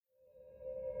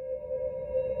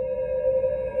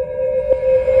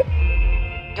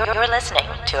You're listening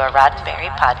to a Roddenberry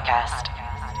podcast.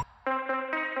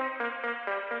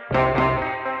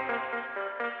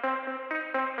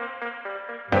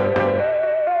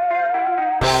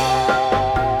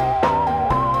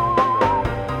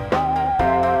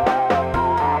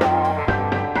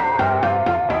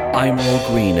 I'm Will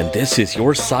Green, and this is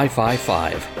your Sci-Fi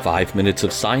 5 minutes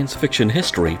of science fiction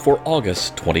history for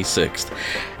August 26th.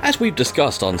 As we've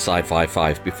discussed on Sci-Fi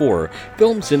 5 before,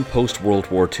 films in post-World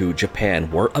War II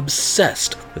Japan were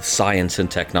obsessed with science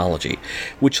and technology,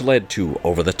 which led to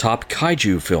over-the-top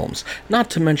kaiju films,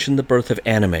 not to mention the birth of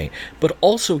anime, but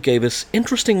also gave us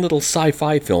interesting little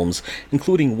sci-fi films,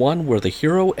 including one where the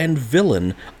hero and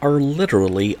villain are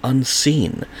literally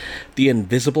unseen. The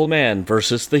Invisible Man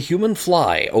vs. the Human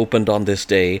Fly opened on this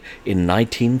day in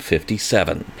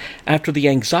 1957. After the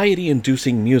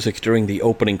anxiety-inducing music during the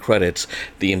opening credits,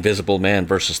 The Invisible Man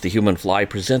vs. the Human Fly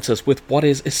presents us with what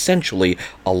is essentially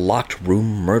a locked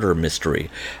room murder mystery.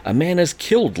 A man is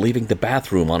killed leaving the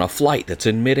bathroom on a flight that's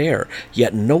in midair,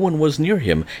 yet no one was near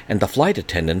him, and the flight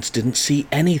attendants didn't see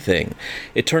anything.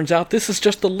 It turns out this is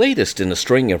just the latest in a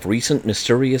string of recent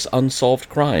mysterious unsolved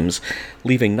crimes,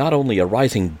 leaving not only a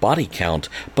rising body count,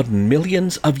 but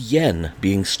millions of yen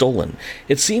being stolen.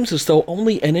 It seems as though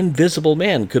only an invisible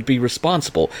man could be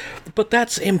responsible, but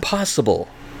that's impossible.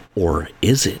 Or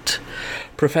is it?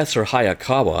 Professor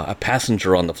Hayakawa, a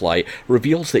passenger on the flight,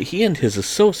 reveals that he and his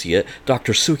associate,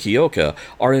 Dr. Tsukioka,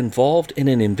 are involved in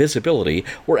an invisibility,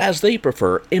 or as they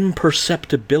prefer,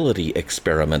 imperceptibility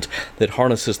experiment that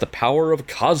harnesses the power of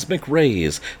cosmic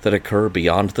rays that occur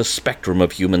beyond the spectrum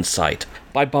of human sight.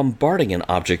 By bombarding an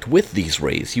object with these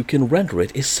rays, you can render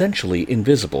it essentially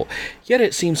invisible, yet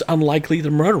it seems unlikely the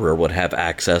murderer would have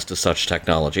access to such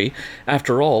technology.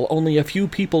 After all, only a few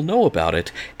people know about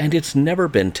it, and it's never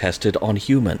been tested on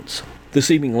humans. The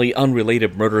seemingly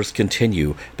unrelated murders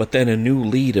continue, but then a new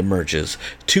lead emerges.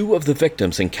 Two of the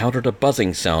victims encountered a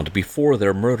buzzing sound before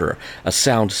their murder, a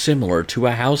sound similar to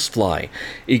a housefly.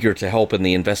 Eager to help in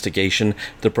the investigation,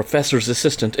 the professor's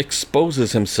assistant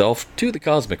exposes himself to the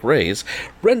cosmic rays,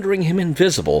 rendering him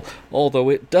invisible, although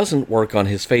it doesn't work on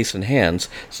his face and hands,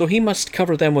 so he must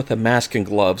cover them with a mask and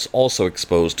gloves also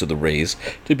exposed to the rays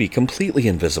to be completely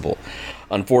invisible.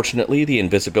 Unfortunately, the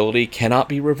invisibility cannot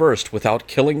be reversed without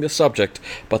killing the subject,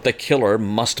 but the killer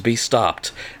must be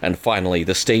stopped. And finally,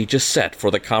 the stage is set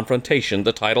for the confrontation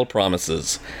the title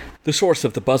promises. The source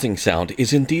of the buzzing sound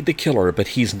is indeed the killer, but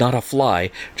he's not a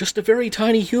fly, just a very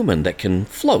tiny human that can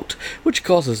float, which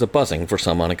causes a buzzing for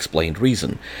some unexplained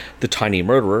reason. The tiny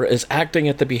murderer is acting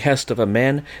at the behest of a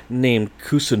man named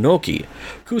Kusunoki.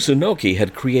 Kusunoki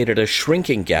had created a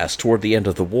shrinking gas toward the end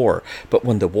of the war, but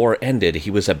when the war ended, he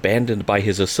was abandoned by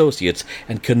his associates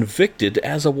and convicted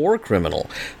as a war criminal,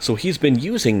 so he's been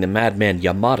using the madman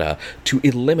Yamada to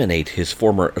eliminate his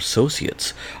former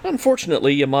associates.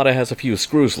 Unfortunately, Yamada has a few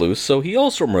screws loose, so he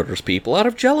also murders people out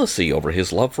of jealousy over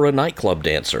his love for a nightclub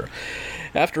dancer.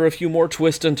 After a few more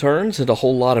twists and turns and a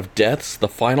whole lot of deaths, the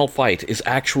final fight is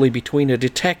actually between a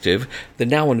detective, the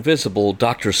now invisible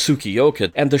Dr.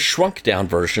 Tsukioka, and the shrunk-down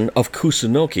version of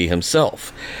Kusunoki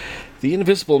himself. The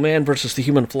Invisible Man vs. the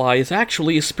Human Fly is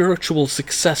actually a spiritual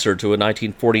successor to a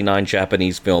 1949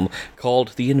 Japanese film called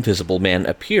The Invisible Man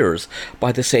Appears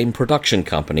by the same production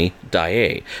company,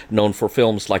 Daiei, known for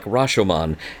films like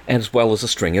Rashomon, as well as a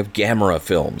string of Gamera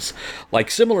films. Like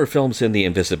similar films in the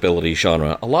invisibility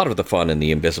genre, a lot of the fun in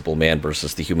The Invisible Man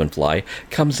vs. the Human Fly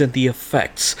comes in the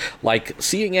effects, like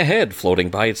seeing a head floating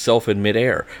by itself in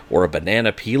midair, or a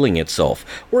banana peeling itself,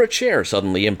 or a chair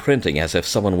suddenly imprinting as if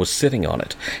someone was sitting on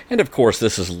it. And of course,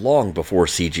 this is long before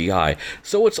CGI,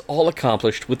 so it's all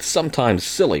accomplished with sometimes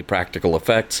silly practical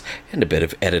effects and a bit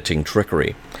of editing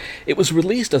trickery. It was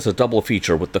released as a double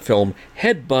feature with the film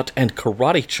Headbutt and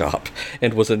Karate Chop,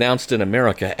 and was announced in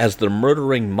America as The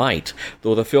Murdering Might,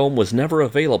 though the film was never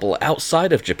available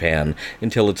outside of Japan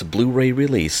until its Blu-ray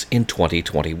release in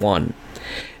 2021.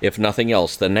 If nothing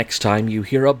else, the next time you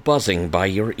hear a buzzing by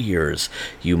your ears,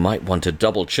 you might want to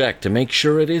double-check to make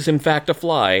sure it is in fact a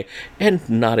fly, and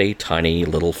not a tiny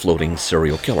little floating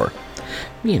serial killer.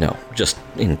 You know, just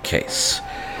in case.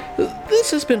 This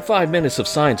has been 5 minutes of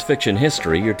science fiction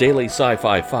history, your daily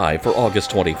Sci-Fi 5 for August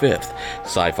 25th.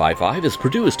 Sci-Fi 5 is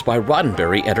produced by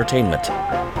Roddenberry Entertainment.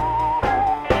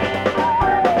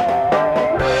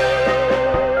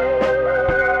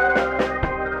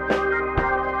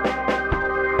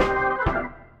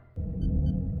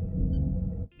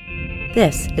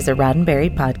 This is a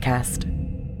Roddenberry podcast.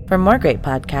 For more great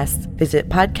podcasts, visit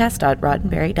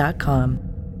podcast.roddenberry.com.